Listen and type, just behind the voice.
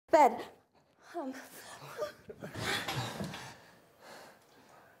Bed.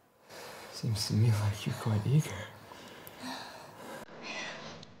 Seems to me like you're quite eager.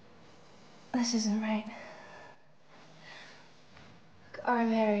 This isn't right. Our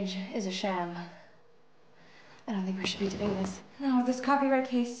marriage is a sham. I don't think we should be doing this. No, this copyright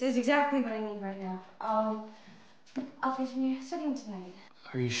case is exactly what I need right now. I'll continue studying tonight.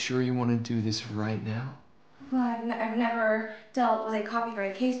 Are you sure you want to do this right now? Well, I've never dealt with a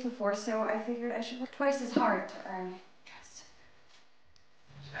copyright case before, so I figured I should work twice as hard to earn trust.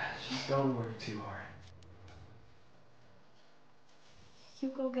 Just don't work too hard. You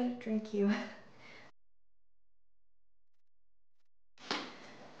go get a drink, you.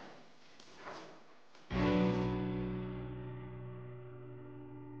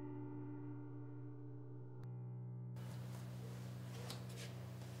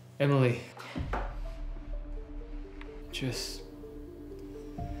 Emily. Just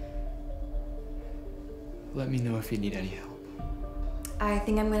let me know if you need any help. I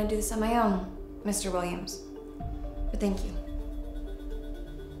think I'm gonna do this on my own, Mr. Williams. But thank you.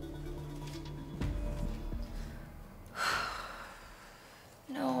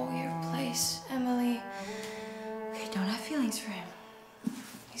 Know your place, Emily. Okay, don't have feelings for him.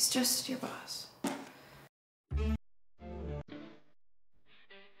 He's just your boss.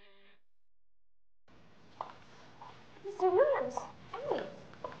 Mr. Williams, Emily,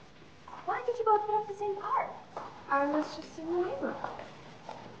 why did you both put up the same car? I was just in the neighborhood.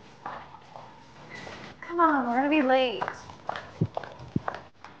 Come on, we're gonna be late.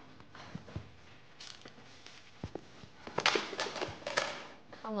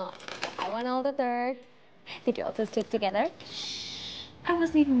 Come on, I want all the dirt. Did you also stick together? I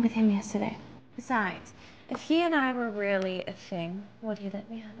was leaving with him yesterday. Besides, if he and I were really a thing, would he let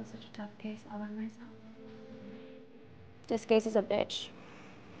me handle such a tough case all by myself? This case is a bitch.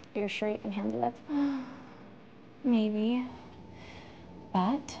 You're sure you can handle it? Maybe.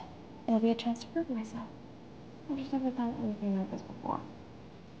 But it'll be a chance to prove myself. I've just never done anything like this before.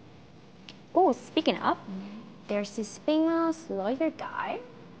 Oh, speaking of, there's this famous lawyer guy,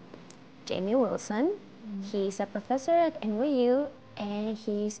 Jamie Wilson. He's a professor at NYU, and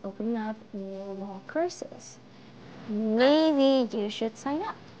he's opening up new law courses. Maybe you should sign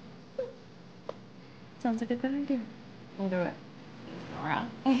up. Sounds like a good idea. I'll do it. Nora.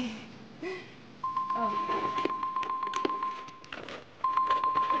 Oh.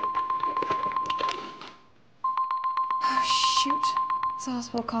 Oh, shoot. It's the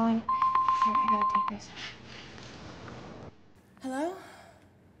hospital calling. I gotta take this. Hello?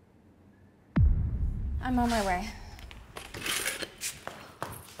 I'm on my way.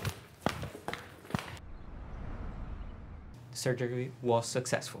 Surgery was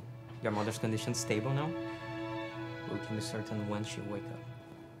successful. Your mother's condition is stable now. We can be certain when she'll wake up.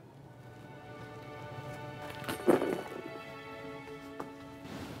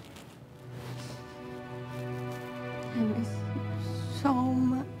 I miss you so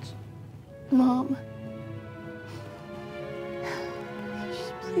much, Mom.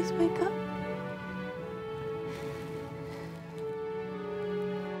 Just please wake up.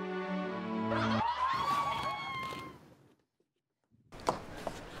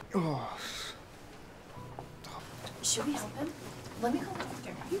 Oh. Should we help him? Let me call the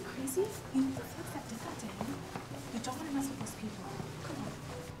doctor. Are you crazy? You know the fuck that did that to him? You don't want to mess with those people. Come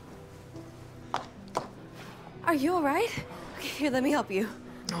on. Are you all right? Okay, here, let me help you.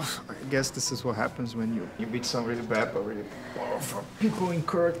 Oh, I guess this is what happens when you beat someone really bad, but really for people in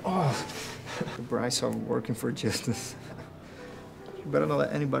court. Oh, Bryce, I'm working for justice. You better not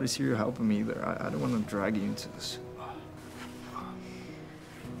let anybody see you helping me either. I don't want to drag you into this.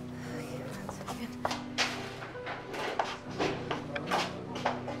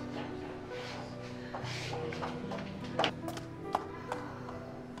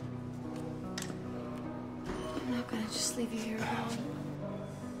 I'm not gonna just leave you here alone.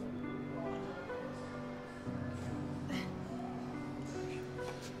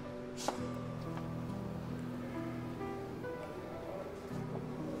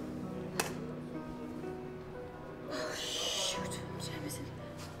 Oh, shoot. What time is it?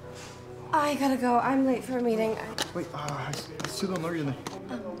 I gotta go. I'm late for a meeting. Wait, I still don't know your name.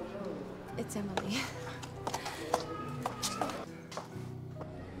 It's Emily.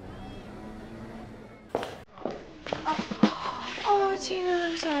 Oh, Tina,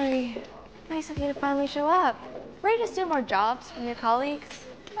 I'm sorry. Nice of you to finally show up. Ready to steal more jobs from your colleagues?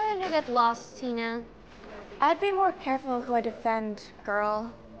 Why did you get lost, Tina? I'd be more careful who I defend,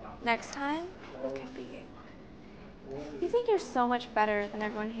 girl. Next time, we can be. You think you're so much better than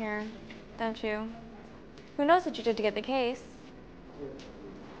everyone here, don't you? Who knows what you did to get the case?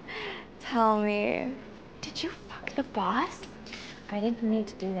 tell me, did you fuck the boss? I didn't need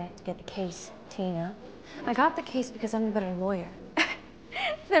to do that to get the case, Tina. I got the case because I'm a better lawyer.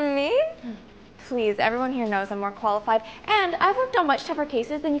 Than me? Please, everyone here knows I'm more qualified, and I've worked on much tougher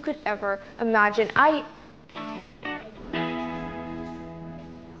cases than you could ever imagine.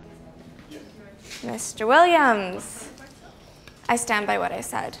 Mr. Williams, I stand by what I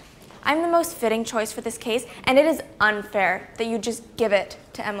said. I'm the most fitting choice for this case, and it is unfair that you just give it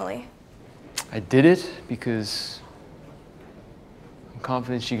to Emily. I did it because I'm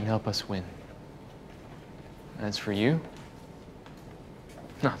confident she can help us win. As for you,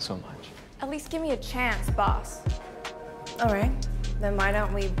 not so much. At least give me a chance, boss. All right, then why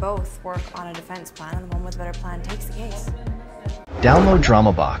don't we both work on a defense plan, and the one with a better plan takes the case. Download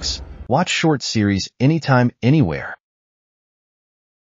DramaBox. Watch short series anytime, anywhere.